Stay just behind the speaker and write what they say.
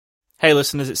Hey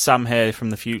listeners, it's Sam here from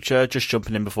the future, just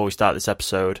jumping in before we start this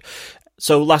episode.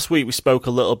 So last week we spoke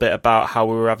a little bit about how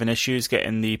we were having issues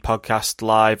getting the podcast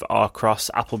live across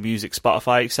Apple Music,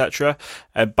 Spotify, etc.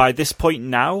 By this point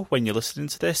now, when you're listening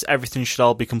to this, everything should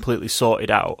all be completely sorted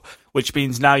out, which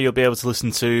means now you'll be able to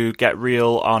listen to Get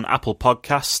Real on Apple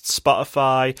Podcasts,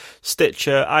 Spotify,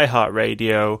 Stitcher,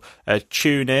 iHeartRadio,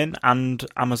 TuneIn and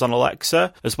Amazon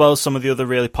Alexa, as well as some of the other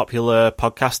really popular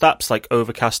podcast apps like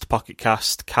Overcast, Pocket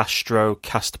Cast, Castro,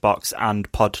 Castbox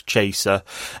and Podchaser.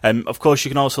 Of course,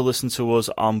 you can also listen to us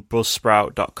on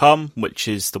Buzzsprout.com, which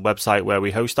is the website where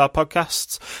we host our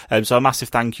podcasts. So a massive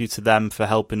thank you to them for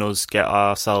helping us get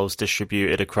ourselves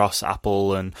distributed across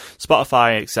Apple and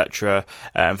Spotify, etc.,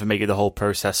 and for making the whole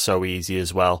process so easy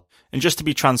as well. And just to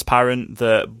be transparent,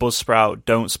 that Buzzsprout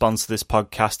don't sponsor this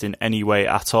podcast in any way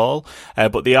at all,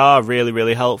 but they are really,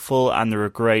 really helpful, and they're a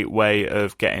great way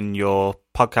of getting your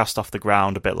podcast off the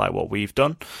ground, a bit like what we've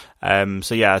done.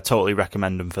 So yeah, I totally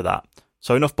recommend them for that.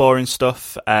 So enough boring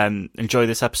stuff. Enjoy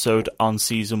this episode on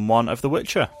Season 1 of The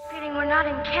Witcher. We're not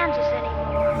in Kansas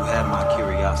anymore. You have my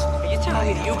curiosity. Are you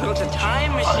telling me you built a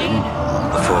time machine?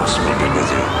 The Force will be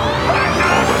with you.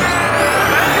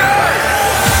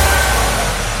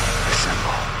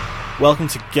 Assemble. Welcome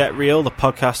to Get Real, the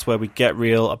podcast where we get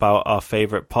real about our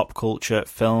favourite pop culture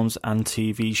films and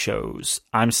TV shows.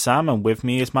 I'm Sam, and with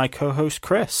me is my co-host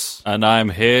Chris. And I'm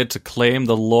here to claim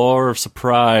the lore of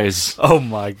surprise. Oh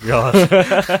my god.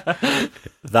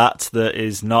 That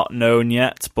is not known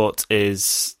yet, but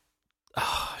is...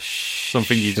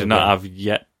 something you do not have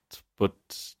yet, but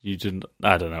you didn't...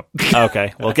 I don't know.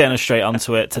 Okay, well, getting us straight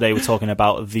onto it. Today we're talking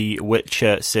about the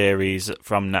Witcher series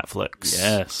from Netflix.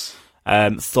 Yes.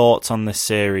 Thoughts on this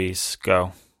series?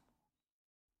 Go.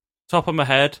 Top of my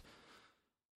head,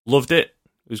 loved it.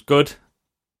 It was good.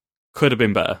 Could have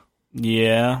been better.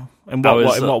 Yeah. In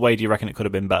what way do you reckon it could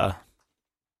have been better?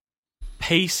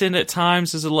 Pacing at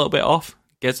times is a little bit off.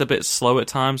 Gets a bit slow at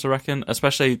times, I reckon.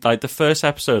 Especially like the first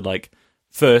episode,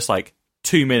 first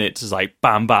 2 minutes is like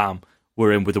bam bam,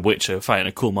 we're in with the Witcher fighting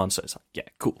a cool monster. It's like, yeah,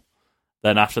 cool.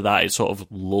 Then after that it sort of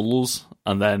lulls,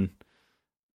 and then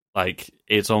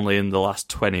it's only in the last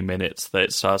 20 minutes that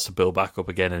it starts to build back up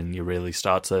again, and you really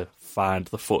start to find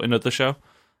the footing of the show.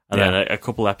 And then a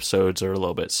couple episodes are a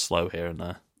little bit slow here and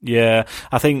there. Yeah,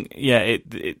 I think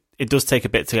it does take a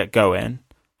bit to get going.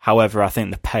 However, I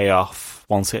think the payoff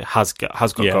once it has got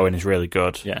going is really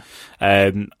good. Yeah,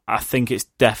 I think it's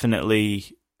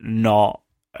definitely not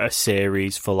a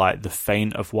series for the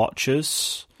faint of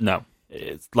watchers. No.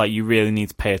 It's you really need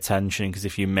to pay attention, because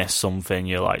if you miss something,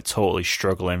 you're totally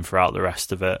struggling throughout the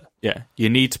rest of it. Yeah, you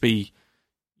need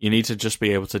to just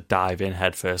be able to dive in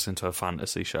headfirst into a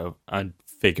fantasy show and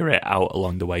figure it out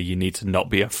along the way. You need to not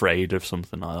be afraid of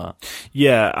something like that.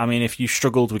 Yeah, I mean, if you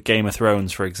struggled with Game of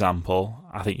Thrones, for example,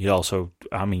 I think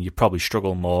you probably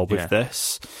struggle more with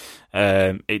this.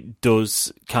 It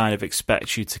does kind of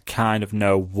expect you to kind of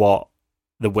know what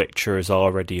The Witcher is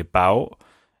already about.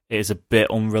 It is a bit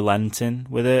unrelenting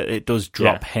with it. It does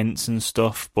drop hints and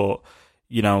stuff, but,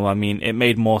 it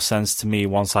made more sense to me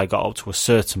once I got up to a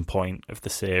certain point of the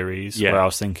series where I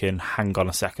was thinking, hang on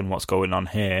a second, what's going on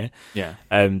here? Yeah.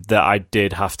 That I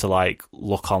did have to,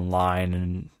 look online,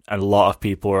 and a lot of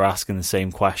people were asking the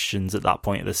same questions at that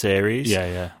point of the series.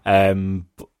 Yeah.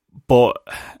 But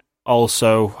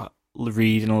also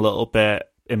reading a little bit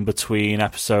in between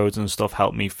episodes and stuff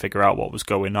helped me figure out what was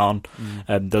going on.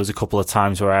 There was a couple of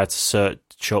times where I had to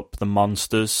search up the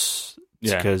monsters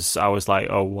because I was like,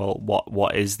 oh, well,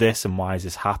 what is this and why is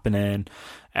this happening?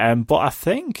 But I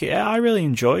think, I really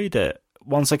enjoyed it.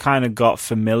 Once I kind of got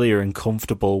familiar and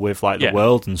comfortable with the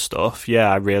world and stuff,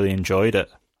 I really enjoyed it.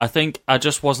 I think I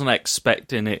just wasn't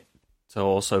expecting it to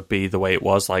also be the way it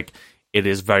was. It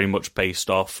is very much based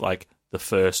off the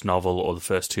first novel or the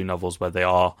first two novels, where they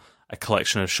are a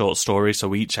collection of short stories.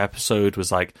 So each episode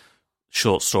was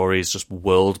short stories, just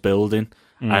world building.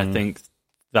 I think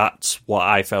that's what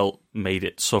I felt made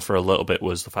it suffer a little bit,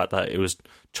 was the fact that it was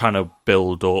trying to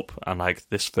build up, and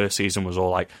this first season was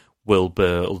all world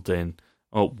building,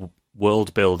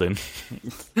 world building,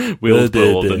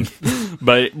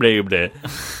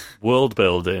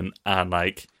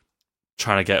 and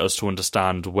trying to get us to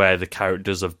understand where the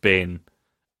characters have been.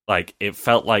 It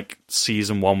felt like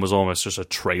season 1 was almost just a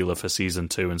trailer for season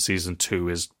 2, and season 2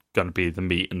 is going to be the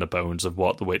meat and the bones of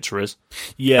what The Witcher is.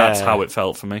 Yeah. That's how it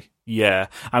felt for me. Yeah.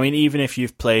 I mean, even if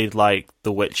you've played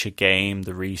The Witcher game,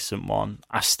 the recent one,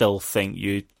 I still think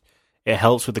it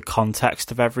helps with the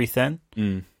context of everything.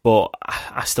 But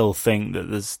I still think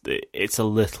that it's a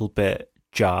little bit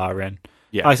jarring.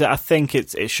 Yeah. I think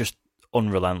it's just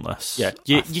unrelentless. Yeah.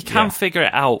 You can figure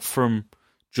it out from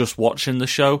just watching the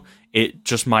show, it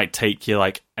just might take you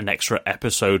like an extra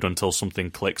episode until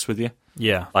something clicks with you.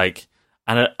 Yeah. Like,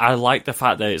 and I like the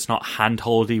fact that it's not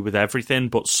handholdy with everything,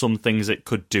 but some things it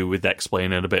could do with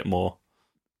explaining a bit more.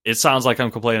 It sounds like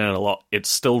I'm complaining a lot. It's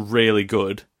still really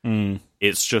good.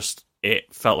 It's just,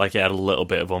 it felt like it had a little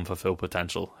bit of unfulfilled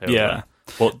potential. Yeah.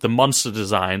 But the monster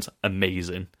designs,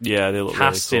 amazing. Yeah, they look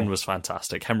Casting really cool. was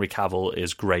fantastic. Henry Cavill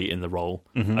is great in the role.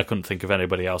 I couldn't think of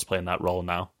anybody else playing that role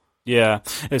now. Yeah,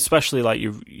 especially like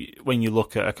when you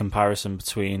look at a comparison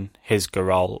between his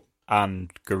Geralt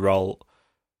and Geralt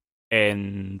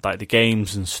in like the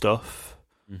games and stuff.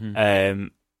 I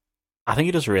think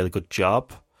he does a really good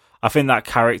job. I think that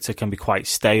character can be quite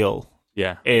stale.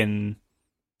 Yeah. In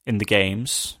the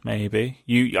games, maybe.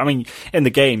 In the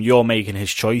game, you're making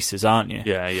his choices, aren't you?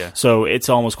 Yeah. So it's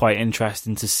almost quite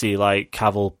interesting to see like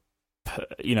Cavill,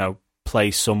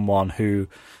 play someone who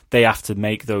they have to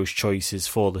make those choices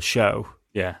for the show.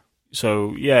 Yeah.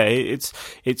 So yeah,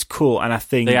 it's cool, and I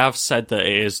think they have said that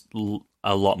it is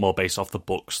a lot more based off the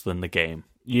books than the game.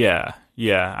 Yeah,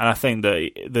 and I think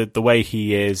that the way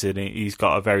he is, and he's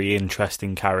got a very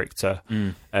interesting character.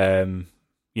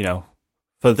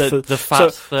 For the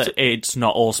fact that it's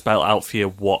not all spelled out for you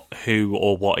who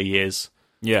or what he is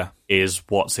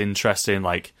what's interesting.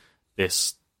 Like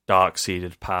this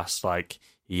dark-seeded past, like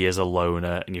he is a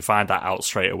loner, and you find that out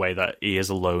straight away that he is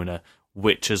a loner.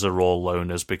 Witches are all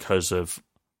loners because of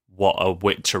what a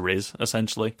witcher is,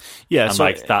 essentially. Yeah, and so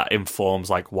like that informs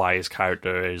like why his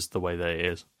character is the way that it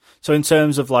is. So in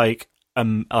terms of like a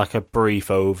brief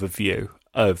overview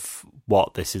of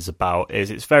what this is about,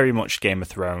 it's very much Game of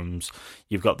Thrones.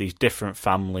 You've got these different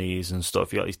families and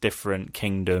stuff. You've got these different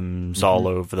kingdoms all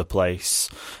over the place.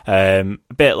 A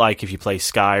bit like if you play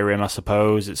Skyrim, I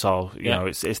suppose. It's all,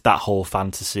 it's that whole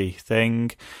fantasy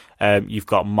thing. You've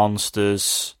got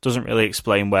monsters. Doesn't really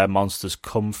explain where monsters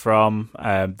come from.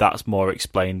 That's more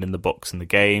explained in the books and the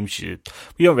games. You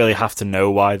don't really have to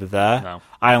know why they're there. No.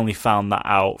 I only found that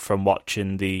out from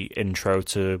watching the intro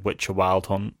to Witcher Wild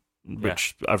Hunt,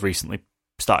 which I've recently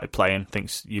started playing.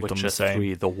 Thinks you've Witcher done the same.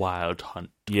 3: The Wild Hunt.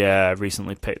 Yeah, I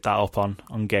recently picked that up on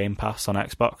Game Pass on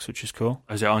Xbox, which is cool.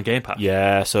 Is it on Game Pass?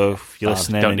 Yeah, so if you're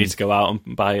listening... Don't need to go out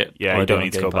and buy it. Yeah, you don't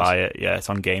need to go buy it. Yeah,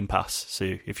 it's on Game Pass.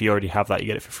 So if you already have that, you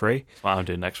get it for free. That's what I'm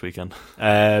doing next weekend.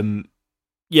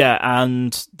 Yeah,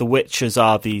 and the Witchers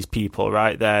are these people,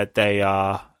 right? They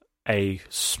are a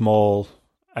small...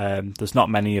 there's not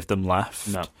many of them left.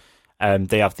 No.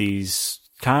 They have these...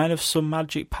 kind of some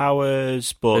magic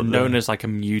powers, but they're known as like a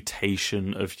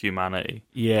mutation of humanity.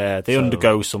 Yeah, they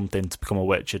undergo something to become a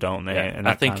Witcher, don't they? Yeah. And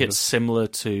I think it's similar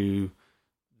to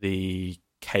the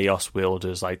Chaos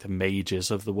Wielders, like the mages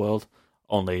of the world,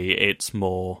 only it's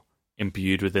more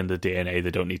imbued within the DNA. They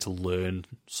don't need to learn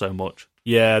so much.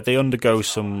 Yeah, they undergo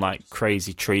some like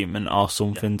crazy treatment or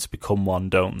something to become one,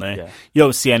 don't they? Yeah. You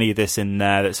don't see any of this in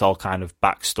there. That's all kind of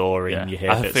backstory. Yeah. And you hear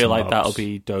I bits feel and like that'll bobs.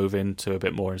 be dove into a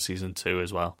bit more in season 2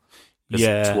 as well.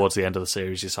 Yeah. Towards the end of the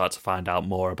series, you start to find out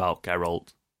more about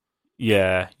Geralt.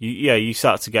 Yeah, you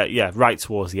start to get right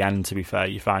towards the end. To be fair,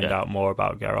 you find out more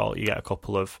about Geralt. You get a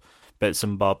couple of bits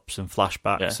and bobs and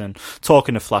flashbacks. And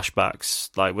talking of flashbacks,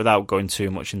 like without going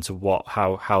too much into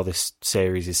how this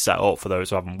series is set up for those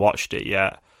who haven't watched it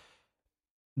yet,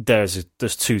 there's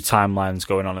two timelines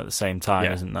going on at the same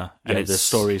time, isn't there? And the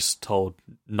story's told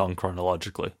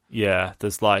non-chronologically. Yeah,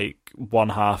 there's like one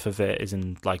half of it is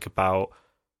in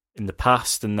the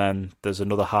past, and then there's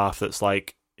another half that's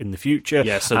like in the future.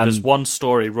 Yeah, so there's one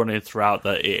story running throughout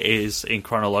that it is in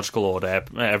chronological order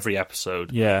every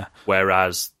episode. Yeah.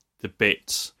 Whereas the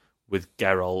bits with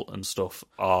Geralt and stuff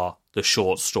are the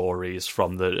short stories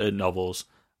from the novels,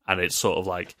 and it's sort of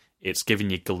like it's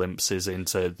giving you glimpses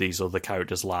into these other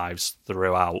characters' lives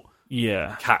throughout.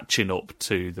 Yeah. Catching up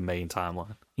to the main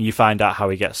timeline. You find out how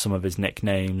he gets some of his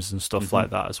nicknames and stuff like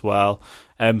that as well.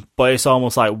 But it's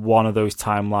almost like one of those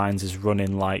timelines is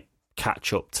running like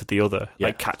catch up to the other.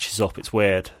 Like catches up. It's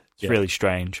weird. It's really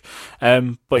strange. But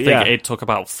I think it took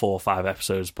about 4 or 5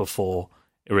 episodes before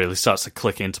it really starts to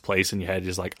click into place in your head.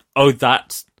 It's like, oh,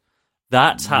 that's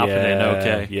happening.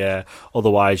 Okay. Yeah.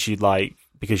 Otherwise,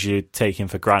 because you're taking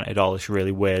for granted all this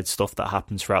really weird stuff that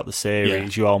happens throughout the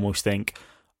series, you almost think,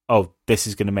 oh, this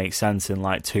is going to make sense in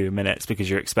like 2 minutes, because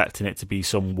you're expecting it to be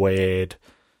some weird,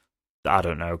 I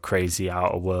don't know, crazy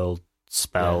outer world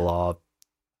spell or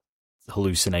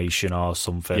hallucination or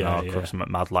something or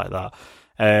something mad like that.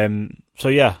 So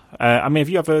yeah, I mean, have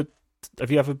you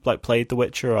ever like played The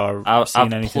Witcher or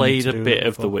seen anything? I've played to do a bit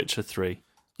of before? The Witcher 3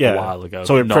 a while ago.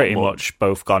 So we've pretty much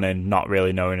both gone in not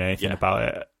really knowing anything Yeah. about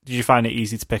it. Did you find it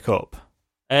easy to pick up?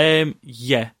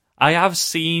 Yeah. I have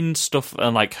seen stuff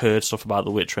and like heard stuff about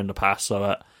The Witcher in the past,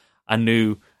 so I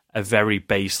knew a very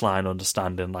baseline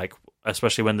understanding, like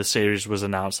especially when the series was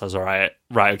announced. I was right,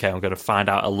 okay, I'm going to find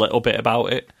out a little bit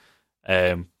about it.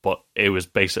 But it was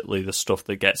basically the stuff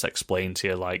that gets explained to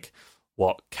you, like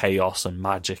what chaos and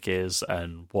magic is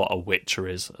and what a Witcher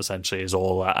is, essentially, is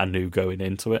all that I knew going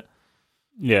into it.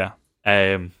 Yeah.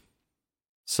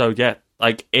 So yeah,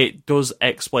 like it does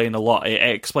explain a lot. It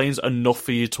explains enough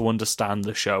for you to understand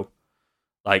the show.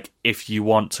 Like if you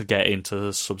want to get into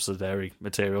the subsidiary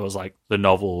materials, like the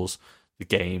novels, the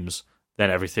games,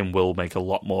 then everything will make a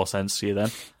lot more sense to you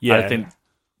then. Yeah. I think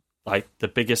like the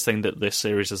biggest thing that this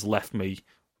series has left me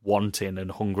wanting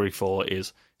and hungry for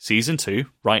is season 2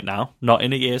 right now, not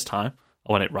in a year's time.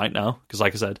 I want it right now because,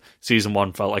 like I said, season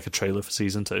 1 felt like a trailer for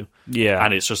season 2. Yeah,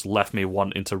 and it's just left me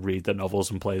wanting to read the novels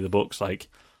and play the books. Like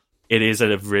it is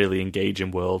a really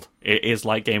engaging world. It is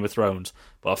like Game of Thrones,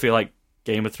 but I feel like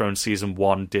Game of Thrones season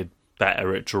 1 did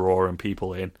better at drawing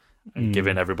people in and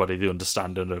giving everybody the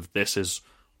understanding of this is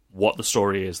what the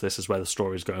story is. This is where the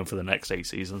story is going for the next 8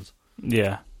 seasons.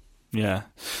 Yeah.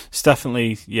 It's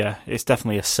definitely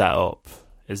a setup,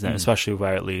 isn't it? Especially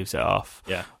where it leaves it off.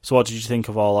 Yeah. So what did you think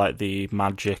of all like the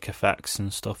magic effects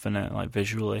and stuff in it, like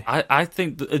visually? I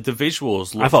think the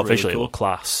visuals look I thought really visually cool. it looked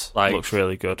class. Like, looks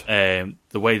really good.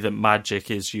 The way that magic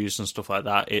is used and stuff like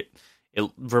that, it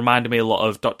reminded me a lot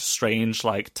of Doctor Strange,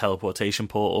 like teleportation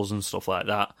portals and stuff like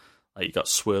that. Like you got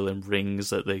swirling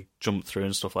rings that they jump through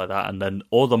and stuff like that. And then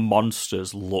all the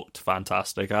monsters looked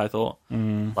fantastic, I thought.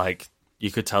 Like you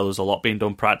could tell there was a lot being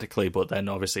done practically, but then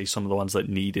obviously some of the ones that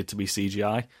needed to be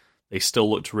CGI, they still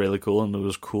looked really cool, and there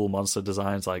was cool monster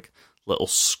designs like little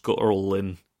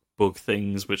scuttling bug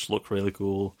things which look really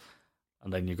cool.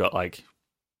 And then you got like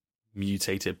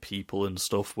mutated people and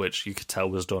stuff which you could tell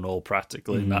was done all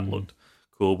practically, and that looked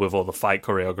cool with all the fight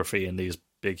choreography and these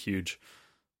big huge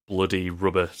bloody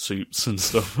rubber suits and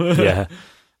stuff. Yeah.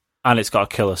 And it's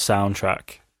got a killer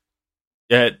soundtrack.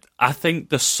 Yeah, I think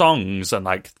the songs and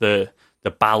like the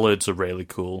ballads are really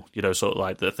cool. You know, sort of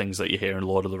like the things that you hear in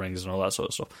Lord of the Rings and all that sort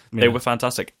of stuff. They were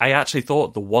fantastic. I actually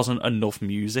thought there wasn't enough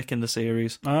music in the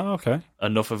series. Oh, okay.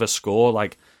 Enough of a score.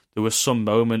 Like there were some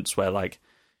moments where like,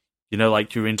 you know,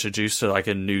 like you're introduced to like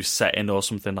a new setting or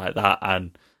something like that,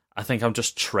 and I think I'm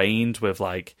just trained with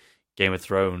like Game of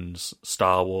Thrones,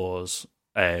 Star Wars,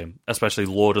 especially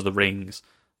Lord of the Rings,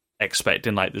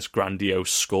 expecting like this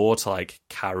grandiose score to like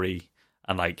carry,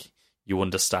 and like you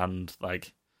understand,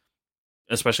 like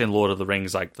especially in Lord of the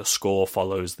Rings, like the score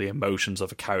follows the emotions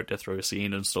of a character through a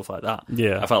scene and stuff like that.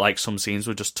 Yeah. I felt like some scenes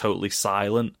were just totally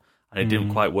silent and it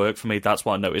didn't quite work for me. That's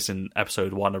what I noticed in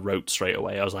episode 1. I wrote straight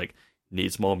away. I was like,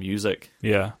 needs more music.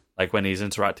 Yeah. Like when he's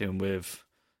interacting with,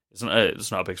 it's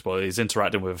not a big spoiler, he's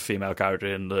interacting with a female character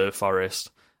in the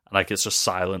forest, and like it's just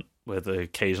silent with the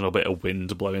occasional bit of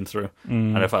wind blowing through.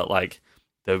 And I felt like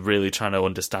they're really trying to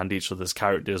understand each other's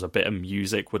characters. A bit of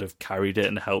music would have carried it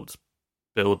and helped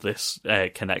build this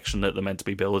connection that they're meant to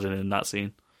be building in that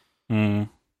scene.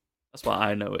 That's what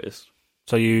I noticed.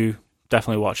 So you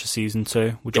definitely watch a season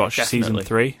 2? Would you watch season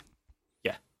 3?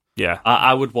 Yeah. Yeah.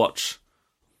 I would watch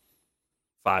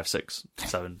 5, 6,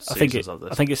 7 seasons of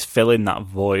this. I think it's filling that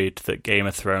void that Game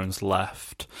of Thrones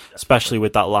left, especially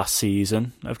with that last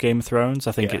season of Game of Thrones.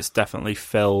 I think it's definitely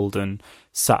filled and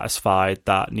satisfied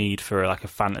that need for like a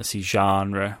fantasy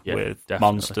genre with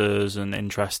monsters and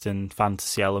interesting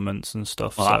fantasy elements and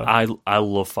stuff. Well, so I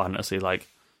love fantasy. Like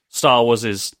Star Wars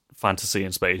is fantasy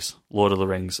in space. Lord of the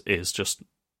Rings is just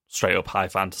straight up high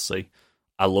fantasy.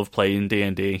 I love playing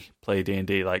D&D. Play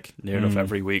D&D like near enough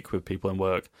every week with people in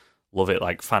work. Love it.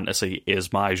 Like fantasy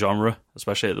is my genre,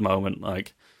 especially at the moment.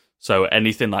 Like, so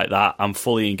anything like that, I'm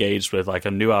fully engaged with. Like, I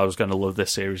knew I was going to love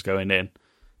this series going in.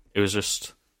 It was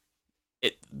just,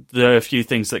 there are a few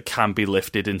things that can be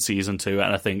lifted in season 2,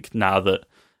 and I think now that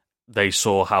they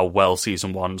saw how well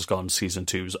season 1's gone, season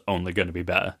 2's only going to be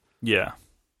better. Yeah,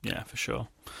 for sure.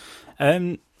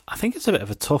 I think it's a bit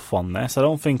of a tough one, this. I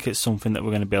don't think it's something that we're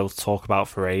going to be able to talk about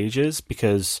for ages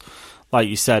because, like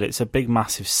you said, it's a big,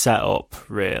 massive setup,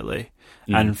 really.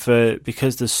 And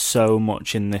because there's so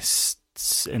much in this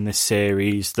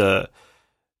series that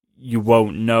you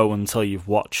won't know until you've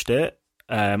watched it,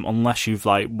 unless you've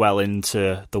like well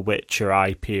into the Witcher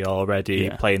IP already,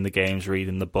 playing the games,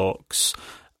 reading the books.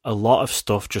 A lot of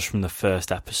stuff just from the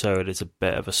first episode is a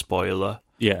bit of a spoiler.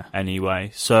 Yeah.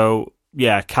 Anyway, so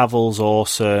yeah, Cavill's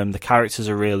awesome. The characters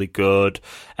are really good.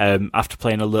 After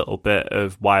playing a little bit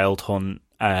of Wild Hunt,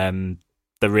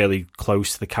 they're really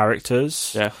close to the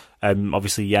characters. Yeah.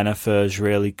 Obviously Yennefer's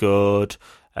really good.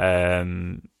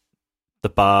 The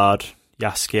Bard,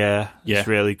 Jaskier is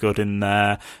really good in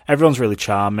there. Everyone's really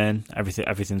charming.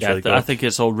 Everything's really good. I think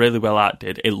it's all really well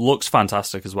acted. It looks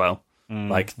fantastic as well.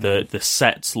 Like the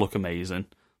sets look amazing.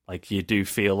 Like you do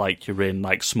feel like you're in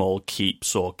like small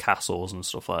keeps or castles and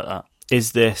stuff like that.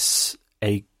 Is this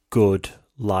a good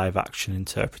live action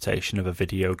interpretation of a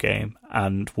video game?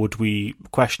 And would we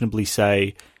questionably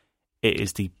say it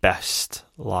is the best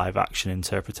live action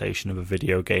interpretation of a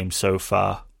video game so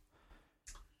far?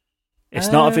 It's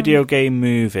not a video game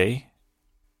movie,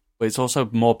 but it's also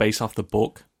more based off the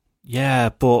book. Yeah,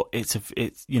 but it's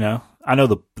I know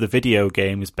the video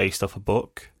game is based off a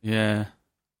book. Yeah.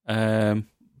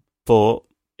 But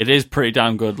it is pretty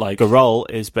damn good. Like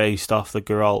Geralt is based off the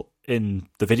Geralt in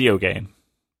the video game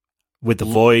with the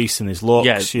voice and his looks.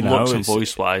 Yeah, looks and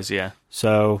voice wise, yeah.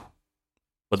 So,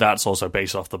 but that's also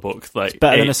based off the book. Like it's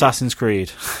better than Assassin's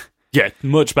Creed. Yeah,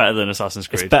 much better than Assassin's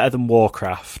Creed. It's better than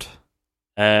Warcraft.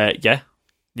 Yeah.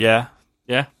 Yeah.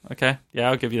 Yeah. Okay. Yeah,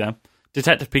 I'll give you them.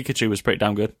 Detective Pikachu was pretty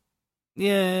damn good.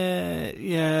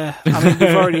 Yeah.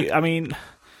 I mean,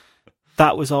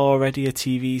 that was already a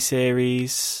TV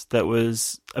series. That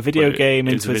was a video game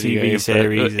into a TV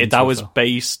series. That was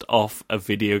based off a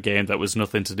video game that was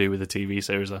nothing to do with the TV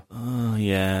series, though. Oh,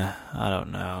 yeah. I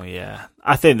don't know, yeah.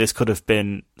 I think this could have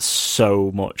been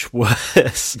so much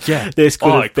worse. Yeah. This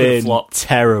could have been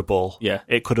terrible. Yeah.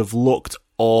 It could have looked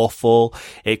awful.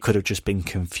 It could have just been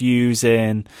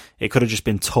confusing. It could have just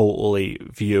been totally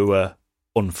viewer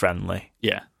unfriendly.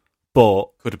 Yeah.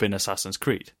 But could have been Assassin's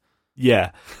Creed.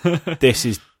 Yeah. This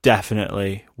is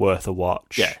definitely worth a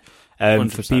watch. Yeah.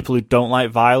 For people who don't like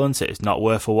violence, it is not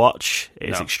worth a watch.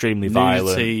 It's extremely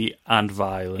violent. Nudity and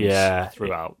violence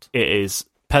throughout. It is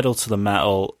pedal to the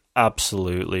metal,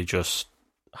 absolutely just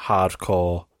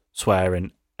hardcore,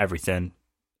 swearing, everything.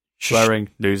 Swearing,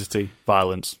 nudity,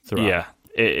 violence throughout. Yeah,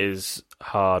 it is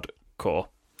hardcore.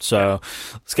 So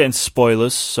let's get into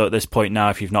spoilers. So at this point now,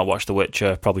 if you've not watched The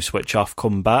Witcher, probably switch off,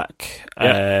 come back.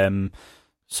 Yeah.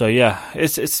 So yeah,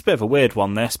 it's a bit of a weird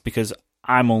one, this, because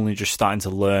I'm only just starting to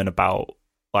learn about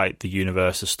like the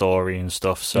universe of story and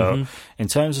stuff. So in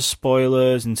terms of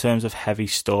spoilers, in terms of heavy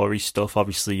story stuff,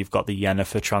 obviously you've got the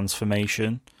Yennefer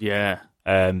transformation. Yeah.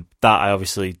 That I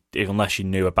obviously, unless you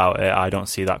knew about it, I don't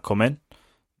see that coming.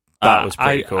 That was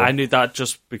pretty cool. I knew that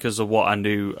just because of what I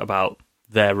knew about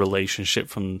their relationship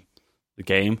from the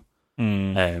game.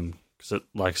 Because,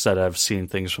 like I said, I've seen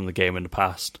things from the game in the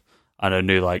past, and I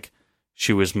knew like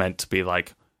she was meant to be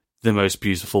like the most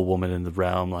beautiful woman in the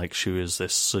realm. Like she was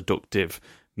this seductive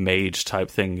mage type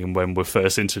thing. And when we're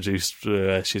first introduced to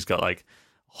her, she's got like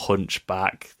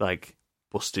hunchback, like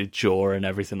busted jaw and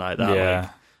everything like that. Yeah.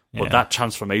 But that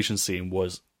transformation scene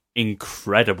was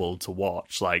incredible to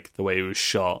watch. Like the way it was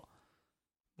shot.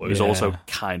 But it was also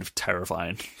kind of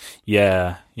terrifying.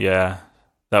 Yeah.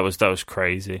 That was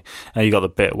crazy. And you got the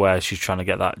bit where she's trying to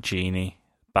get that genie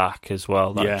back as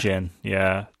well, that Jinn.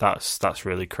 Yeah, that's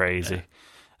really crazy.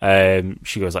 Yeah.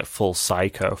 She goes like full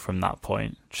psycho from that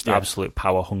point. Just absolute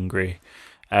power hungry.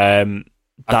 I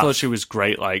thought she was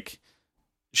great. Like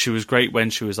she was great when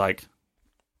she was like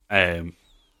her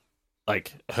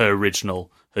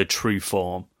true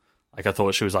form. Like I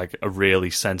thought she was like a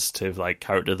really sensitive like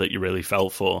character that you really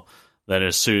felt for. Then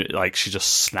as soon like she just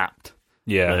snapped.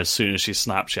 Yeah. And as soon as she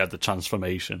snapped, she had the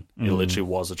transformation. It literally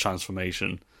was a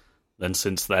transformation. Then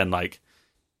since then, like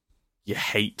you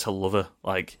hate to love her.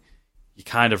 Like you're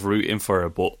kind of rooting for her,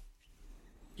 but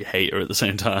you hate her at the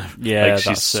same time. Yeah, like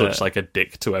she's such like a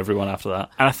dick to everyone after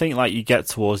that. And I think like you get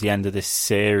towards the end of this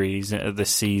season,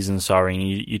 and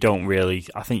you don't really.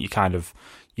 I think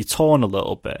you're torn a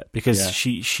little bit because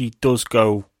she does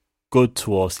go good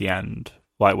towards the end,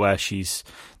 like where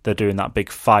they're doing that big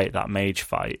fight, that mage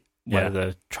fight, where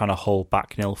they're trying to hold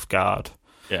back Nilfgaard.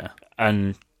 Yeah,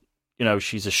 and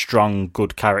she's a strong,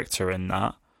 good character in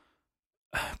that.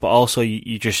 But also,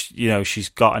 you just she's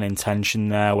got an intention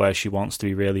there where she wants to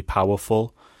be really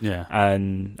powerful,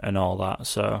 and all that.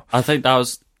 So I think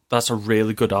that's a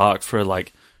really good arc for her.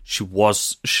 Like she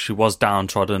was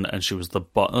downtrodden, and she was the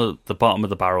bottom of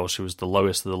the barrel. She was the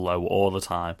lowest of the low all the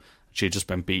time. She had just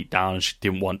been beat down, and she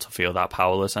didn't want to feel that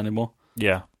powerless anymore.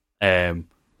 Yeah, and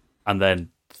then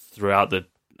throughout the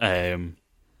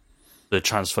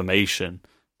transformation,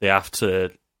 they have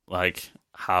to like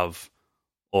have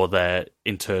all their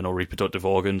internal reproductive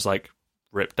organs like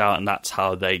ripped out, and that's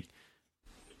how they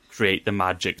create the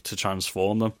magic to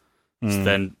transform them. So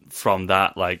then from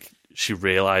that, like she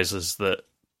realizes that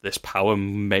this power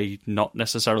may not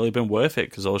necessarily have been worth it,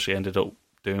 because all she ended up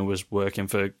doing was working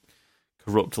for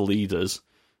corrupt leaders,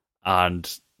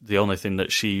 and the only thing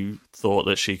that she thought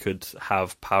that she could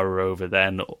have power over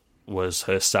then was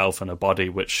herself and her body,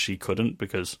 which she couldn't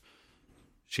because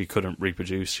she couldn't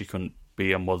reproduce. She couldn't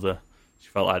be a mother. She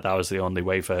felt like that was the only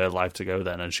way for her life to go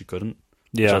then, and she couldn't.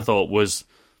 Yeah. Which I thought was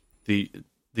the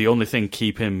only thing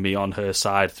keeping me on her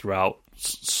side throughout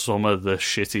some of the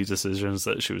shitty decisions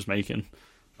that she was making.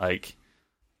 Like,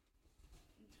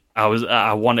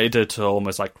 I wanted her to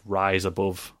almost like rise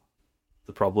above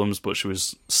the problems, but she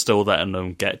was still letting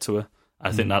them get to her.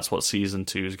 I think that's what season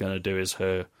 2 is going to do, is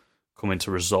her coming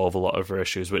to resolve a lot of her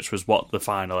issues, which was what the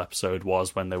final episode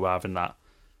was when they were having that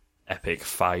epic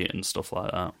fight and stuff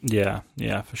like that.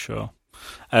 Yeah, for sure.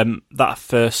 That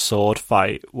first sword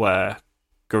fight where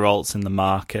Geralt's in the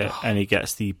market and he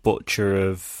gets the butcher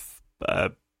of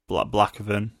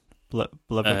Blaviken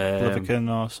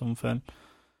or something.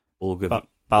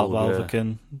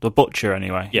 Balviken, the butcher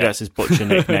anyway. Yeah. That's his butcher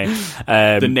nickname.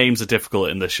 The names are difficult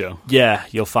in this show. Yeah,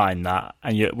 you'll find that,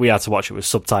 and we had to watch it with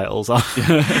subtitles on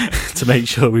to make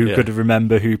sure we could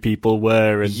remember who people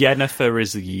were. And Yennefer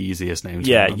is the easiest name.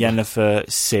 Yeah, remember. Yennefer,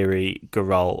 Ciri,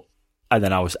 Geralt, and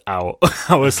then I was out.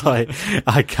 I was like,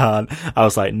 I can't. I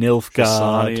was like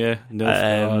Nilfgaard,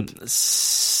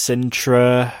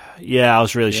 Sintra. Yeah, I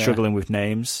was really struggling with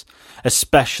names,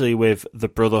 especially with the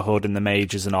Brotherhood and the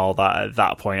Mages and all that. At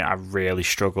that point, I really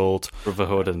struggled.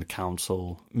 Brotherhood and the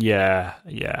Council. Yeah.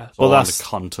 Well, that's the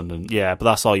continent. Yeah, but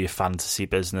that's all your fantasy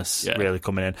business really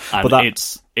coming in. And but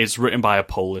it's written by a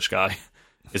Polish guy.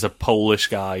 It's a Polish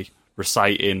guy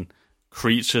reciting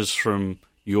creatures from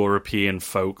European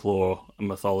folklore and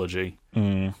mythology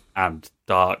and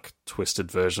dark,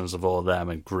 twisted versions of all of them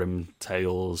and grim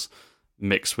tales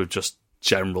mixed with just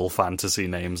general fantasy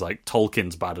names. Like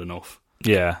Tolkien's bad enough.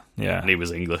 Yeah. And he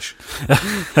was English.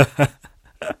 But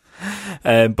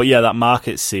yeah, that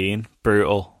market scene,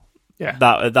 brutal. Yeah.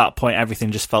 At that point,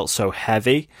 everything just felt so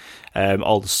heavy.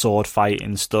 All the sword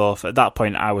fighting stuff. At that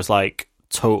point, I was like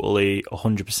totally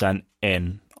 100%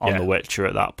 in on The Witcher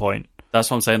at that point. That's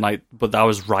what I'm saying. Like, but that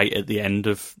was right at the end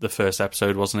of the first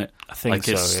episode, wasn't it? I think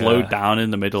so. It slowed down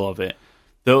in the middle of it.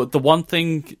 The one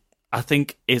thing, I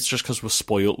think it's just because we're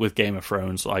spoiled with Game of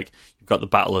Thrones. Like, you've got the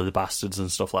Battle of the Bastards and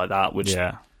stuff like that, which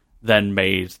then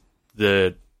made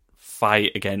the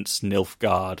fight against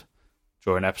Nilfgaard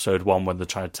during episode 1 when they're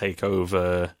trying to take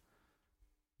over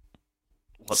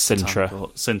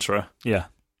Sintra. Yeah.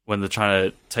 When they're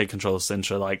trying to take control of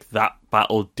Sintra, like, that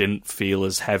battle didn't feel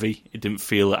as heavy. It didn't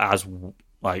feel as,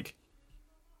 like,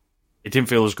 it didn't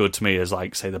feel as good to me as,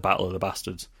 like, say, the Battle of the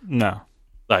Bastards. No.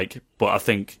 Like, but I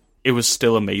think it was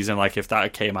still amazing. Like, if that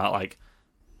had came out, like,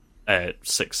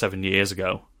 6-7 years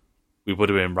ago, we would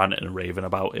have been ranting and raving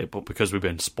about it. But because we've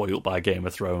been spoilt by Game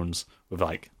of Thrones with,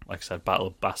 like I said, Battle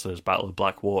of Bastards, Battle of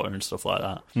Blackwater and stuff like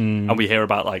that. And we hear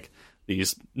about, like,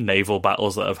 these naval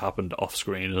battles that have happened off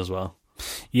screen as well.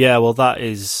 Yeah, well, that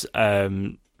is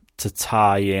to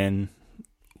tie in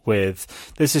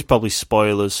with... This is probably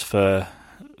spoilers for...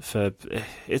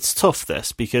 It's tough,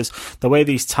 this, because the way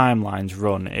these timelines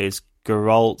run is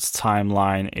Geralt's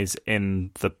timeline is in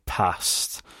the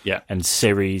past, and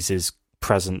Ciri's is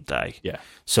present day. Yeah.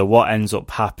 So what ends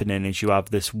up happening is you have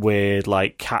this weird,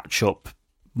 like, catch-up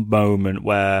moment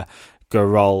where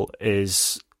Geralt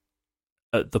is...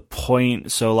 at the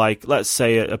point, so like, let's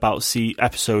say at about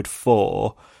episode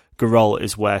 4, Geralt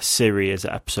is where Ciri is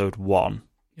at episode 1.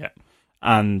 Yeah.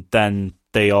 And then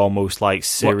they almost like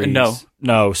Ciri's...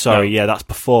 No, that's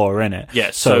before, innit?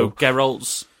 Yeah, so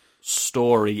Geralt's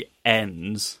story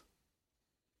ends...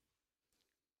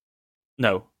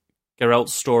 No,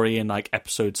 Geralt's story in, like,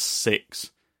 episode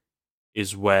 6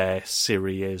 is where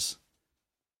Ciri is.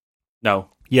 No.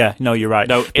 Yeah, no, you're right.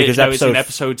 No, it's in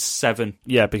episode 7.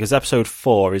 Yeah, because episode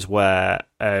 4 is where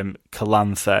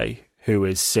Calanthe, who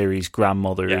is Ciri's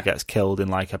grandmother, who gets killed in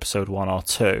like episode 1 or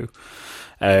 2,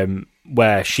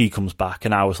 where she comes back,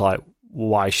 and I was like,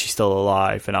 why is she still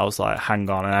alive? And I was like, hang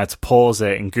on, and I had to pause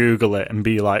it and Google it and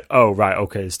be like, oh, right,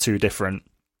 okay, there's two different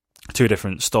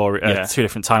story, two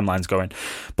different timelines going,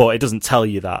 but it doesn't tell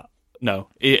you that. No,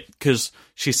 because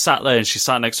she sat there and she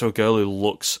sat next to a girl who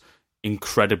looks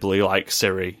incredibly like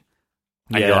Ciri,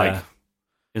 and you're like,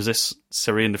 is this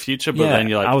Ciri in the future? But then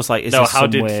you're like, I was like, is this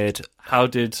some weird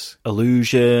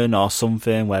illusion or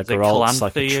something where Geralt's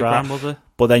like a trap? Grandmother?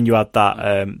 But then you had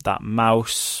that that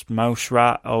mouse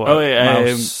rat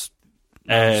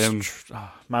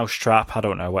mouse trap, I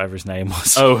don't know, whatever his name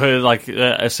was. Oh, her like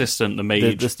assistant, the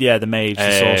mage. The mage,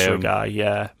 the sorcerer guy.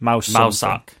 Yeah,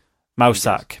 Mousak,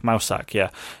 yeah.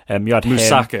 You had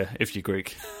Moussaka, if you're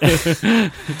Greek.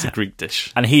 It's a Greek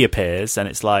dish. And he appears, and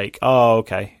it's like, oh,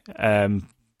 okay.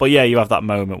 But yeah, you have that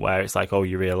moment where it's like, oh,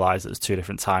 you realise there's two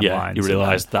different timelines. Yeah, you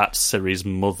realise that's Ciri's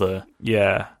mother.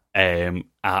 Yeah.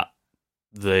 At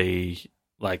it's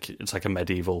like a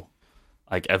medieval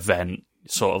like event,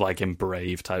 sort of like in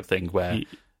Brave type thing, where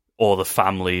all the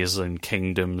families and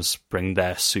kingdoms bring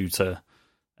their suitor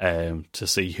to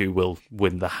see who will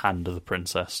win the hand of the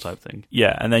princess type thing.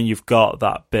 Yeah, and then you've got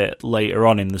that bit later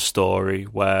on in the story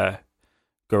where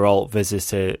Geralt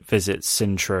visits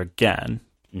Sintra again,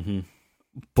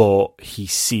 but he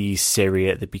sees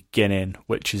Ciri at the beginning,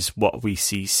 which is what we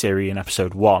see Ciri in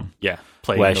episode 1. Yeah,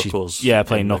 playing Knuckles.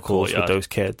 Playing Knuckles with those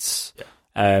kids.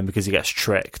 Yeah. Because he gets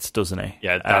tricked, doesn't he?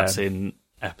 Yeah, that's in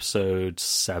episode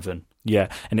 7. Yeah,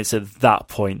 and it's at that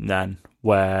point then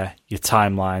where your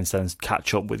timelines then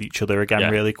catch up with each other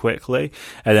again really quickly.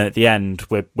 And then at the end,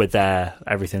 we're there,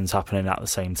 everything's happening at the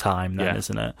same time then,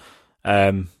 isn't it?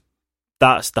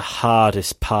 That's the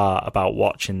hardest part about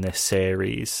watching this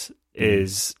series,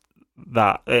 is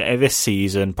that this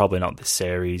season, probably not this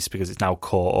series because it's now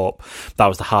caught up, that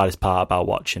was the hardest part about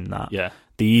watching that. Yeah.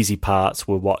 The easy parts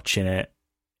were watching it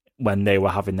when they were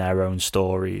having their own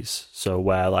stories. So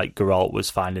where like Geralt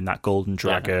was finding that golden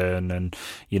dragon and,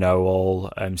 you know,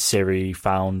 all Ciri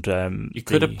found... you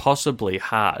could have possibly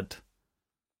had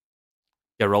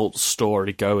Geralt's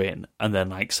story going and then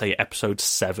like say episode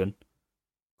 7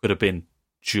 could have been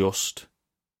just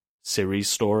Ciri's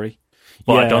story.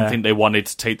 But I don't think they wanted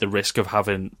to take the risk of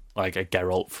having like a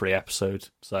Geralt-free episode.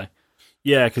 So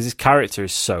yeah, because his character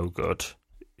is so good.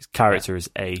 His character is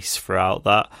ace throughout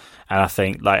that. And I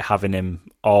think like having him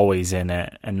always in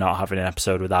it and not having an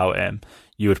episode without him,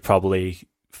 you would probably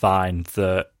find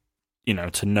that, you know,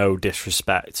 to no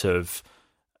disrespect of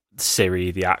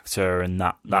Ciri, the actor, and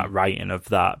that writing of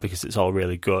that, because it's all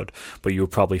really good, but you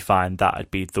would probably find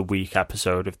that'd be the weak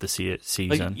episode of the season.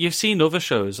 Like, you've seen other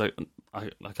shows, like I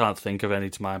can't think of any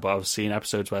to mind, but I've seen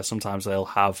episodes where sometimes they'll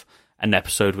have an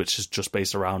episode which is just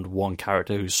based around one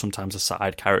character who's sometimes a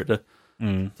side character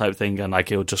type thing, and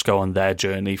like it'll just go on their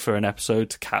journey for an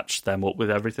episode to catch them up with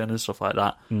everything and stuff like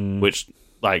that, which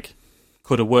like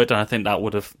could have worked, and I think that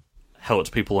would have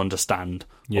helped people understand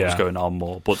what was going on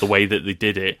more. But the way that they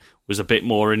did it was a bit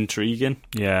more intriguing.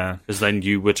 Yeah. Because then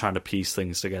you were trying to piece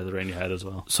things together in your head as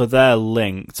well. So they're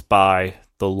linked by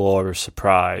the law of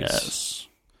surprise. Yes.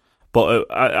 But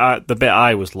the bit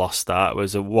I was lost at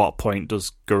was at what point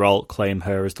does Geralt claim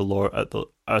her as the law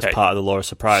as part of the law of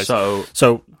surprise?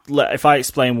 So if I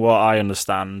explain what I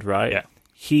understand, right? Yeah.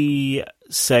 He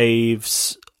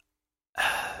saves...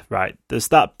 Right, there's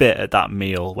that bit at that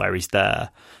meal where he's there,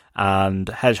 and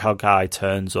Hedgehog Guy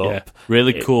turns up. Yeah.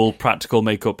 Really cool practical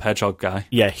makeup Hedgehog Guy.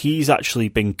 Yeah, he's actually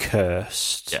been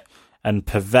cursed. Yeah. And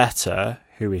Pavetta,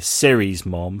 who is Ciri's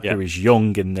mum, who is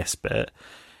young in this bit,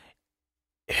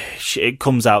 it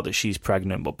comes out that she's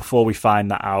pregnant. But before we find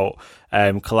that out,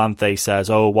 Calanthe says,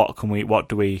 "Oh, what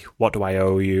do I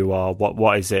owe you, or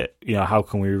what is it? You know, how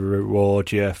can we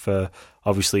reward you for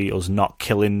obviously us not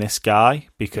killing this guy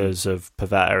because of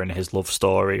Pavetta and his love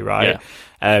story, right?"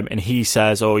 Yeah. And he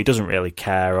says, "Oh, he doesn't really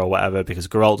care or whatever," because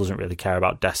Geralt doesn't really care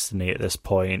about destiny at this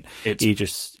point.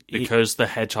 Because the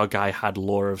Hedgehog Guy had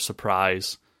Law of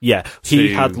Surprise. Yeah,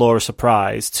 he had Law of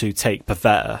Surprise to take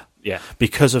Pavetta. Yeah.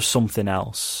 Because of something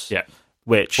else. Yeah.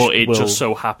 But it just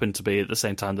so happened to be at the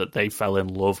same time that they fell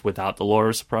in love without the Law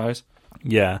of Surprise.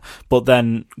 Yeah. But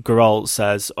then Geralt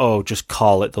says, "Oh, just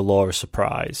call it the Law of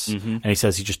Surprise." Mm-hmm. And he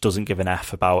says he just doesn't give an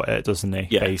F about it, doesn't he?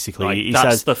 Yeah. Basically. Like, he that's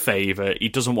says the favour. He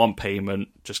doesn't want payment.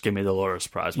 Just give me the Law of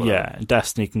Surprise. Whatever. Yeah. And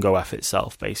Destiny can go F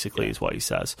itself, basically, is what he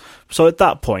says. So at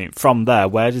that point, from there,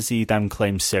 where does he then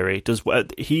claim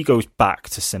Ciri? He goes back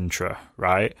to Sintra,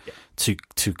 right? Yeah.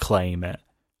 To claim it.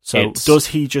 So does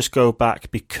he just go back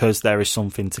because there is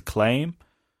something to claim?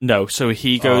 No, so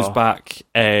he goes back.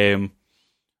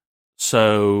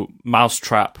 So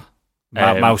Mousetrap,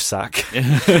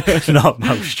 Mousesack, not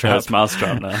Mousetrap. That's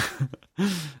Mousetrap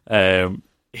now.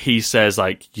 He says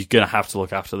like, you're gonna have to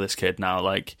look after this kid now.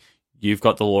 Like, you've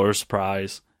got the Law of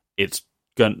Surprise. It's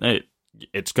gonna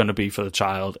be for the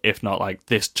child. If not, like,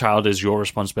 this child is your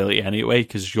responsibility anyway,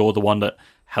 because you're the one that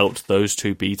helped those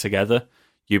two be together.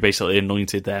 You basically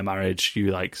anointed their marriage.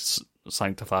 You like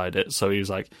sanctified it. So he was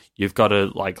like, "You've got to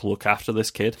like look after this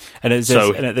kid." And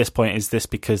at this point, is this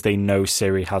because they know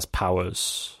Ciri has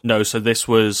powers? No. So this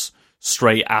was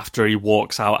straight after he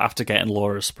walks out after getting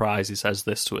Law of Surprise. He says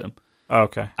this to him. Oh,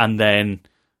 okay. And then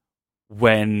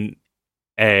when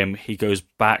he goes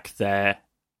back there,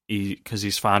 because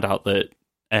he's found out that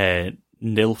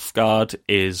Nilfgaard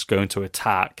is going to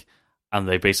attack. And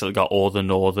they basically got all the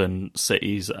northern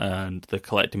cities and they're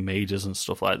collecting mages and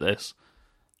stuff like this.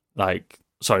 Like,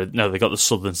 sorry, no, they got the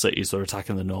southern cities. They're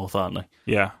attacking the north, aren't they?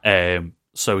 Yeah.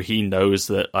 So he knows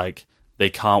that, like, they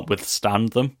can't withstand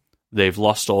them. They've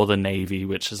lost all the navy,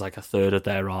 which is like a third of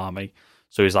their army.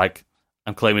 So he's like,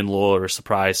 I'm claiming Laura a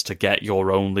surprise to get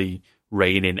your only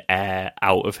reigning heir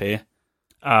out of here.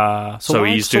 So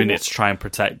he's doing it to try and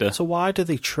protect her. So why do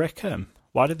they trick him?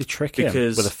 Why did they trick him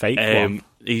with a fake one?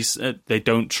 They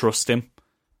don't trust him.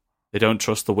 They don't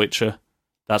trust the Witcher.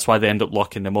 That's why they end up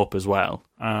locking him up as well.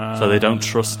 So they don't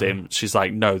trust him. She's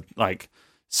like, no, like,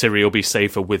 Ciri will be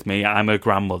safer with me. I'm her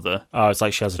grandmother. Oh, it's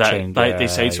like she has a chain. They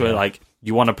say to her, like,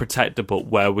 you want to protect her, but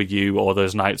where were you all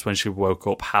those nights when she woke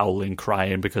up howling,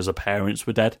 crying because her parents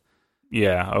were dead?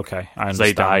 Yeah, okay, I understand.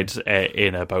 They died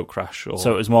in a boat crash.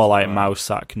 So it was more like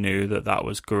Mousak knew that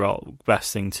was Geralt's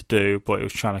best thing to do, but he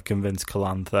was trying to convince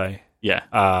Calanthe. Yeah.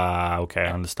 Okay,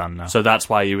 I understand now. So that's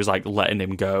why he was, like, letting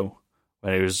him go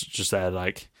when he was just there,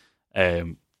 like, I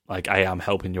am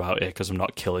helping you out here because I'm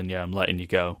not killing you, I'm letting you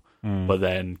go. But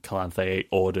then Calanthe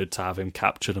ordered to have him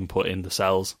captured and put in the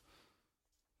cells.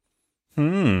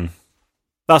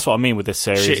 That's what I mean with this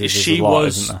series. She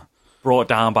was brought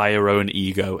down by her own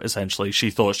ego, essentially.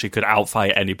 She thought she could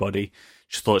outfight anybody.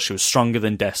 She thought she was stronger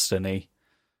than Destiny.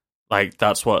 Like,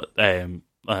 that's what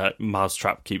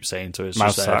Mousetrap keeps saying to us.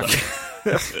 Mousetrap.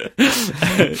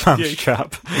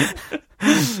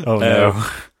 Oh no.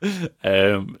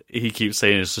 He keeps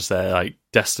saying it's just there, like,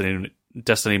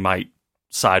 Destiny might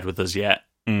side with us yet.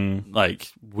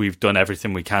 Like, we've done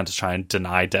everything we can to try and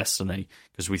deny Destiny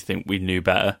because we think we knew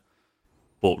better.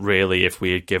 But really, if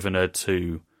we had given her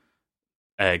to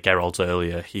Geralt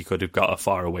earlier, he could have got her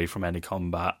far away from any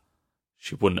combat.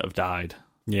 She wouldn't have died.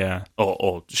 Yeah.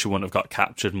 Or she wouldn't have got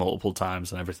captured multiple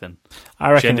times and everything.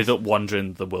 I reckon she ended up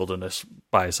wandering the wilderness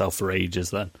by herself for ages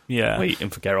then. Yeah. Waiting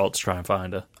for Geralt to try and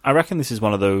find her. I reckon this is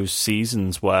one of those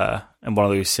seasons where, and one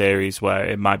of those series where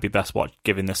it might be best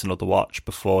giving this another watch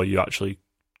before you actually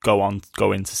go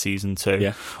into season 2.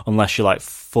 Yeah. Unless you're like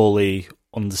fully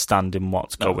understanding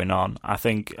what's going on. I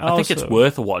think it's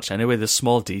worth a watch anyway. There's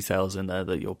small details in there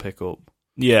that you'll pick up.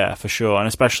 Yeah, for sure. And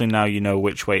especially now you know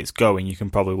which way it's going, you can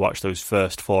probably watch those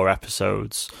first 4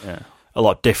 episodes a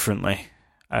lot differently.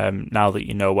 Now that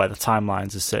you know where the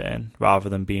timelines are sitting, rather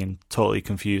than being totally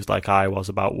confused like I was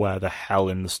about where the hell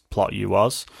in the plot you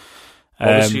was.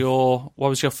 What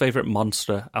was your favourite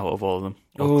monster out of all of them?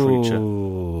 Or creature?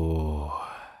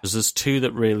 Because there's 2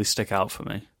 that really stick out for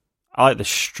me. I like the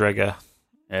Striga.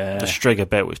 Yeah. The Striga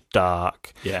bit was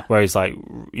dark. Yeah. Where he's like,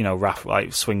 Raph,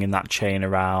 like swinging that chain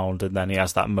around, and then he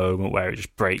has that moment where it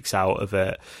just breaks out of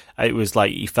it. It was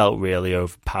like he felt really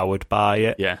overpowered by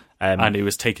it. Yeah. And he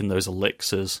was taking those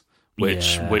elixirs,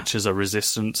 which is a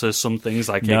resistance to some things.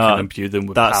 Like, it can imbue them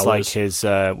with powers. That's like his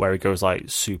where he goes like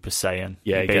Super Saiyan.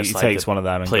 Yeah, he takes one of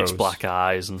them and pitch goes black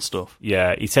eyes and stuff.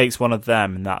 Yeah, he takes one of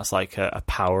them, and that's like a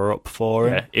power up for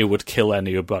him. Yeah, it would kill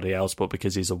anybody else, but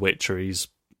because he's a Witcher, he's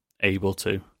able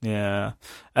to. Yeah.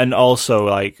 And also,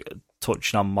 like,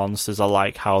 touching on monsters, I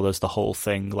like how there's the whole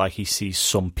thing, like, he sees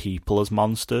some people as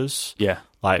monsters. Yeah.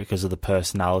 Like, because of the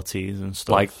personalities and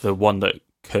stuff. Like the one that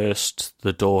cursed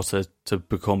the daughter to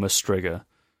become a Striga.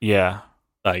 Yeah.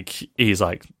 Like, he's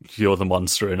like, you're the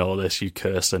monster in all this, you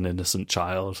cursed an innocent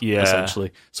child,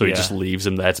 essentially. So he just leaves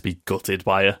him there to be gutted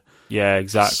by her. Yeah,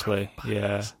 exactly.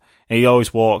 Yeah. And he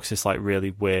always walks this, like, really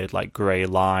weird, like, grey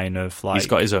line of, like... He's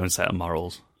got his own set of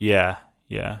morals. Yeah,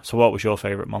 yeah. So what was your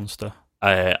favourite monster?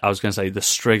 I was going to say the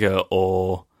Striga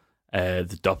or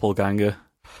the Doppelganger.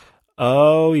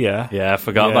 Oh, yeah. Yeah, I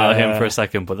forgot about him for a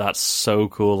second, but that's so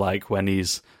cool, like, when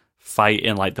he's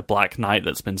fighting, like, the Black Knight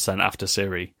that's been sent after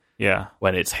Ciri. Yeah.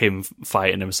 When it's him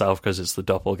fighting himself because it's the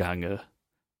Doppelganger.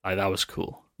 Like, that was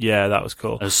cool. Yeah, that was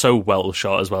cool. It was so well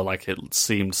shot as well, like, it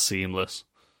seemed seamless.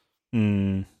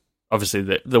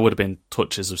 Obviously, there would have been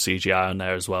touches of CGI on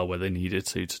there as well where they needed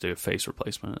to do a face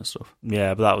replacement and stuff.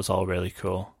 Yeah, but that was all really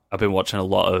cool. I've been watching a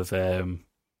lot of... have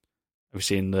you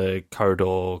seen the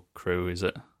Corridor Crew, is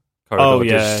it? Corridor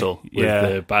Digital,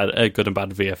 with the good and bad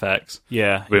VFX.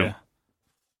 Yeah,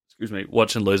 Excuse me.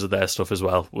 Watching loads of their stuff as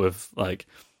well, with, like,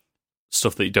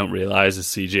 stuff that you don't realise is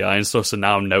CGI and stuff, so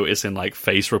now I'm noticing, like,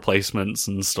 face replacements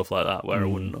and stuff like that, where I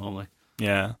wouldn't normally.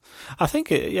 Yeah. I think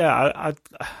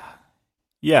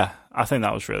I think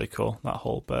that was really cool, that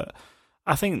whole bit.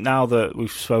 I think now that we've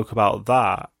spoke about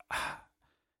that,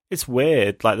 it's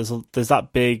weird. Like, there's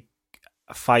that big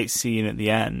fight scene at the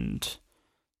end.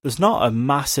 There's not a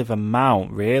massive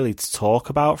amount, really, to talk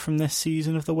about from this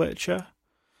season of The Witcher.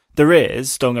 There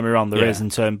is, don't get me wrong, there is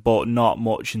but not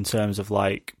much in terms of,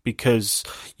 like, because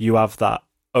you have that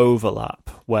overlap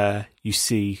where you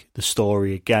see the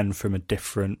story again from a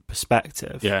different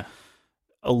perspective. Yeah.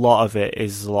 A lot of it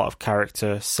is a lot of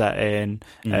character set in.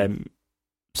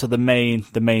 So the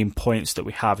main points that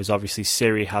we have is obviously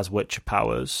Ciri has Witcher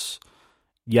powers.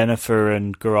 Yennefer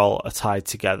and Geralt are tied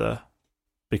together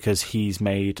because he's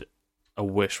made A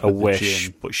wish. a With the wish,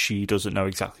 gin. but she doesn't know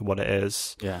exactly what it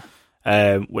is. Yeah.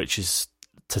 Which is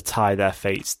to tie their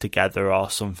fates together or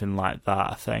something like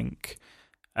that, I think.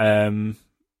 And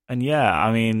yeah,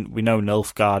 I mean, we know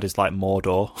Nilfgaard is like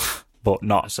Mordor, but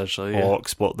not Essentially, yeah.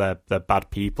 orcs, but they're bad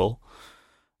people.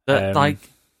 That like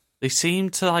they seem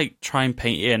to like try and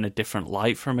paint it in a different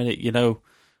light for a minute, you know,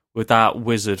 with that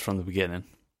wizard from the beginning.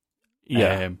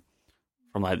 Yeah.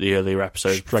 From like the earlier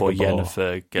episodes before Stregobor.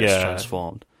 Yennefer gets Yeah.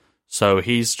 transformed. So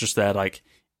he's just there like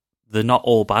they're not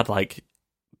all bad, like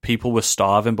people were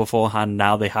starving beforehand,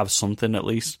 now they have something at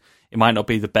least. It might not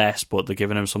be the best, but they're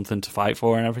giving him something to fight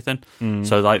for and everything.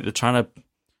 So like they're trying to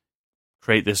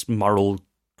create this moral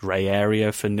grey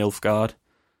area for Nilfgaard.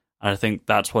 And I think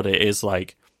that's what it is.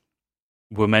 Like,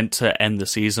 we're meant to end the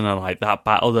season, and like that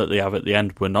battle that they have at the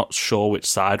end, we're not sure which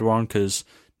side we're on, because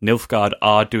Nilfgaard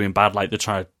are doing bad, like they're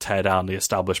trying to tear down the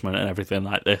establishment and everything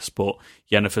like this, but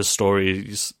Yennefer's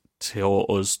stories tell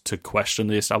us to question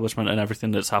the establishment and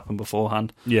everything that's happened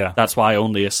beforehand. Yeah. That's why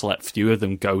only a select few of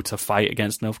them go to fight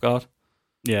against Nilfgaard.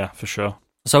 Yeah, for sure.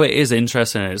 So it is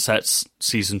interesting, and it sets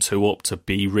season 2 up to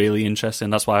be really interesting.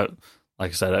 That's why,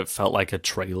 like I said, it felt like a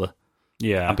trailer.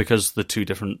 Yeah. And because the two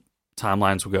different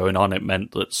timelines were going on, it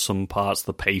meant that some parts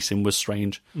the pacing was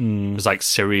strange. It was like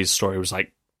Ciri's story was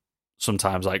like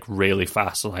sometimes like really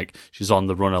fast, like she's on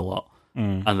the run a lot,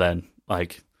 and then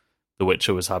like The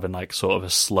Witcher was having like sort of a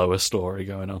slower story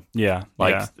going on. Yeah.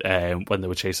 Like when they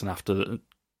were chasing after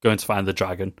going to find the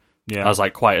dragon. Yeah. That was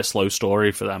like quite a slow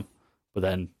story for them. But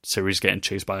then Ciri's getting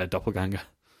chased by a doppelganger.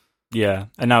 Yeah,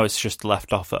 and now it's just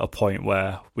left off at a point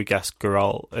where we guess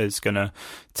Geralt is gonna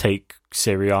take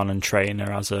Ciri on and train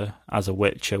her as a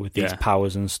Witcher with these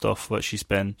powers and stuff that she's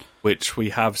been. Which we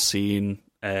have seen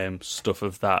stuff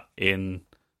of that in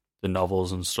the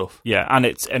novels and stuff. Yeah, and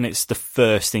it's the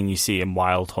first thing you see in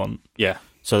Wild Hunt. Yeah.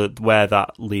 So where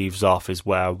that leaves off is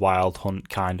where Wild Hunt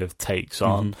kind of takes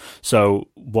on. So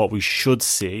what we should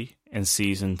see in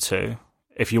season 2.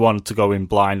 If you wanted to go in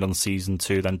blind on season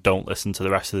 2, then don't listen to the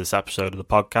rest of this episode of the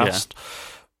podcast.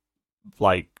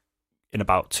 Like, in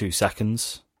about 2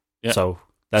 seconds. Yeah. So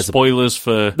there's spoilers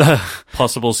for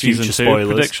possible season 2 spoilers,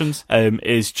 predictions.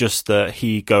 Is just that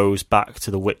he goes back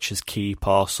to the Witcher's Keep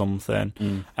or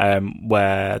something,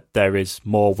 where there is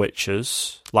more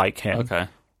Witchers like him. Okay.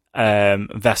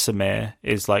 Vesemir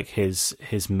is like his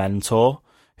mentor,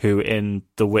 who in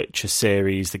the Witcher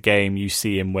series, the game, you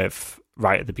see him with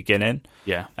right at the beginning.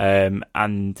 Yeah.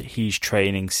 And he's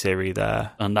training Ciri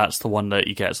there. And that's the one that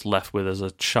he gets left with as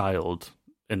a child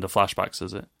in the flashbacks,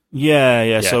 is it?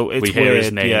 Yeah. So it's we hear weird.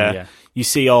 his name, yeah. You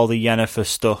see all the Yennefer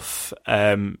stuff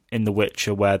in The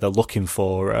Witcher where they're looking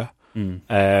for her.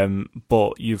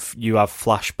 But you have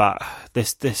flashback.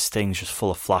 This thing's just full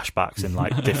of flashbacks in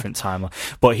like different timelines.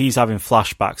 But he's having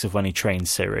flashbacks of when he trained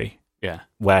Ciri. Yeah.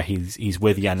 Where he's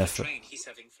with Yennefer. He's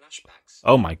having flashbacks.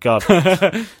 Oh my god!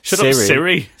 Shut up,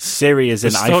 Ciri. Siri is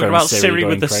in Let's iPhone. talk about Siri Ciri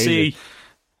with the crazy.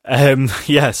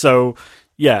 C. Yeah. So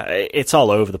yeah, it's all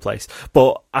over the place.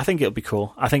 But I think it'll be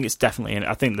cool. I think it's definitely.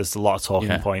 I think there's a lot of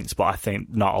talking points, but I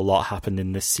think not a lot happened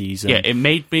in this season. Yeah, it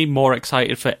made me more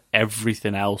excited for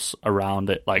everything else around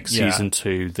it, like season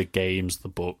 2, the games, the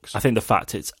books. I think the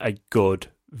fact it's a good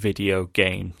video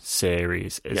game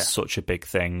series is such a big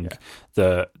thing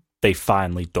that they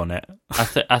finally done it.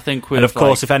 I think with, and of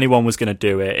course, if anyone was going to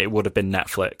do it, it would have been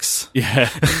Netflix. Yeah,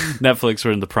 Netflix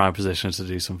were in the prime position to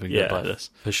do something good like this.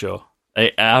 For sure.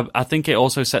 I think it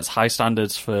also sets high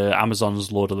standards for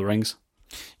Amazon's Lord of the Rings.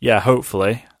 Yeah,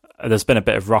 hopefully. There's been a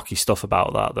bit of rocky stuff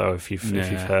about that, though, if you've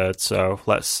heard. So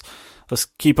let's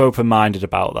keep open-minded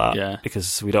about that,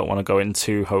 because we don't want to go in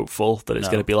too hopeful that it's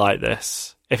going to be like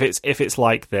this. If it's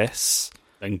like this,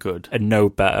 then good, and no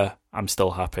better, I'm still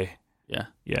happy.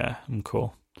 Yeah, I'm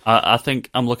cool. I think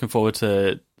I'm looking forward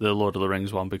to the Lord of the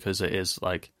Rings one, because it is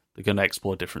like they're going to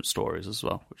explore different stories as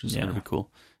well, which is going to be cool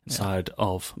inside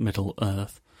of Middle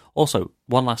Earth. Also,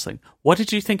 one last thing: what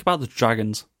did you think about the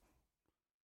dragons?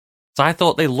 So I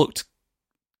thought they looked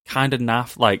kind of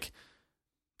naff. Like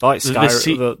they're like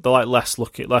Skyrim, they're like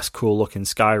less cool looking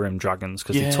Skyrim dragons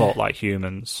because they talk like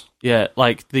humans. Yeah,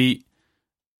 like the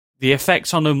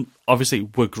effects on them obviously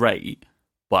were great.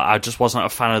 But I just wasn't a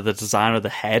fan of the design of the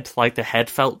head. Like, the head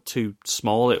felt too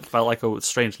small. It felt like a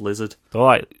strange lizard. They're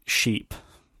like sheep.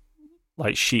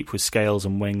 Like sheep with scales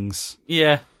and wings.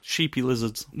 Yeah, sheepy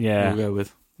lizards. Yeah. We'll go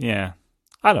with. Yeah.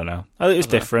 I don't know. It was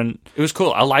different. It was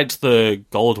cool. I liked the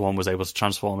gold one was able to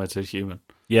transform into a human.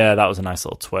 Yeah, that was a nice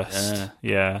little twist.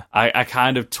 Yeah. I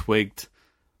kind of twigged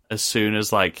as soon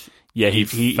as, like... Yeah,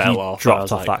 he fell off. I dropped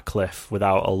was off like- that cliff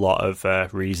without a lot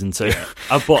of reason to.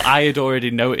 But I had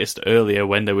already noticed earlier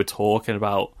when they were talking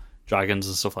about dragons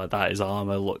and stuff like that, his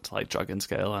armor looked like dragon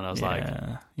scale, and I was like,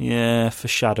 yeah,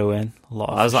 foreshadowing. A lot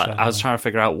of I was foreshadowing. trying to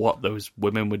figure out what those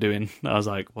women were doing. I was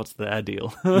like, what's their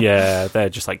deal? Yeah, they're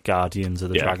just like guardians of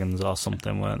the Yeah. dragons or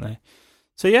something, weren't they?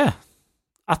 So yeah,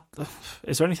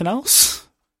 is there anything else?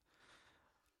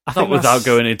 I Not without that's-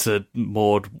 going into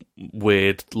more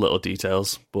weird little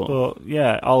details, But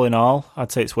yeah, all in all,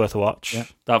 I'd say it's worth a watch. yeah,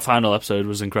 that final episode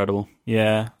was incredible.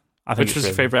 Yeah, I think Which was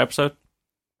your favourite episode?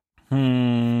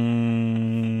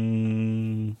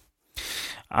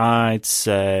 I'd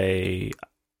say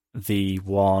the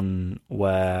one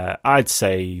where I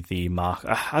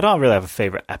don't really have a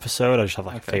favourite episode. I just have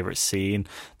like a favourite scene.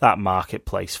 That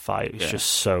marketplace fight is just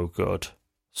so good.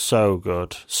 So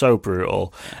good, so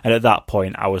brutal. And at that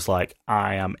point, I was like,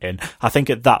 I am in. I think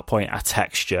at that point, I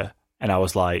text you and I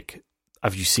was like,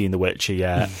 have you seen The Witcher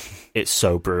yet? It's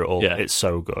so brutal. Yeah. It's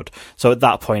so good. So at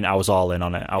that point, I was all in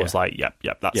on it. I was like, yep,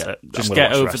 that's it. I'm Just gonna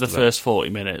get watch over rest the of it. first 40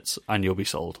 minutes and you'll be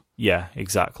sold. Yeah,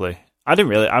 exactly.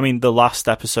 The last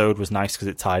episode was nice because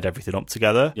it tied everything up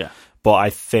together. Yeah. But I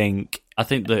think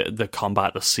the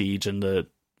combat, the siege, and the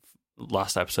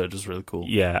last episode was really cool.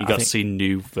 Yeah, you I got think- to see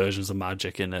new versions of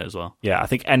magic in it as well. I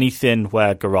think anything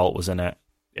where Geralt was in it,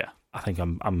 Yeah, I think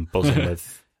I'm buzzing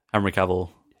with Henry Cavill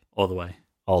all the way,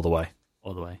 all the way.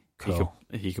 all the way. Cool.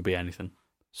 He could be anything.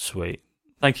 Sweet.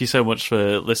 Thank you so much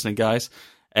for listening, guys.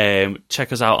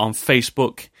 Check us out on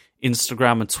Facebook,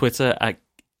 Instagram, and Twitter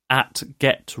at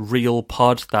Get Real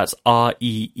Pod. That's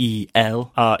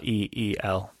REEL.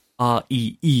 REEL.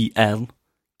 REEL.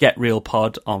 Get Real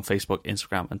Pod on Facebook,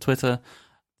 Instagram, and Twitter.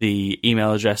 The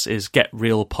email address is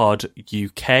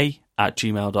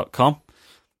getrealpoduk@gmail.com.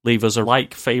 Leave us a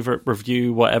like, favourite,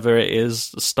 review, whatever it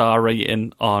is, star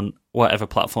rating on whatever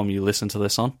platform you listen to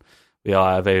this on. We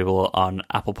are available on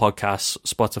Apple Podcasts,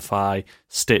 Spotify,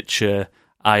 Stitcher,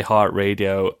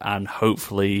 iHeartRadio, and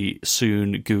hopefully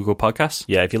soon Google Podcasts.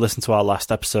 Yeah, if you listen to our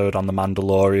last episode on The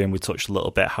Mandalorian, we touched a little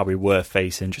bit how we were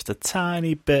facing just a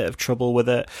tiny bit of trouble with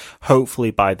it. Hopefully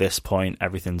by this point,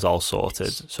 everything's all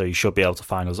sorted. So you should be able to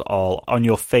find us all on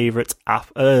your favourite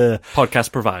app.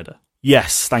 Podcast provider.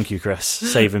 Yes, thank you, Chris.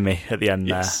 Saving me at the end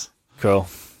Yes. there. Cool.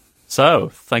 So,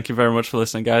 thank you very much for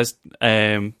listening, guys.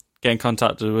 Get in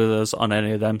contact with us on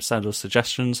any of them. Send us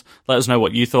suggestions. Let us know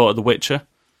what you thought of The Witcher.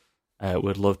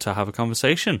 We'd love to have a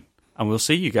conversation. And we'll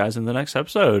see you guys in the next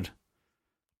episode,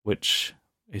 which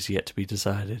is yet to be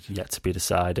decided. Yet to be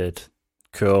decided.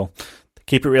 Cool.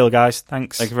 Keep it real, guys.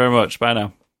 Thanks. Thank you very much. Bye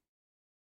now.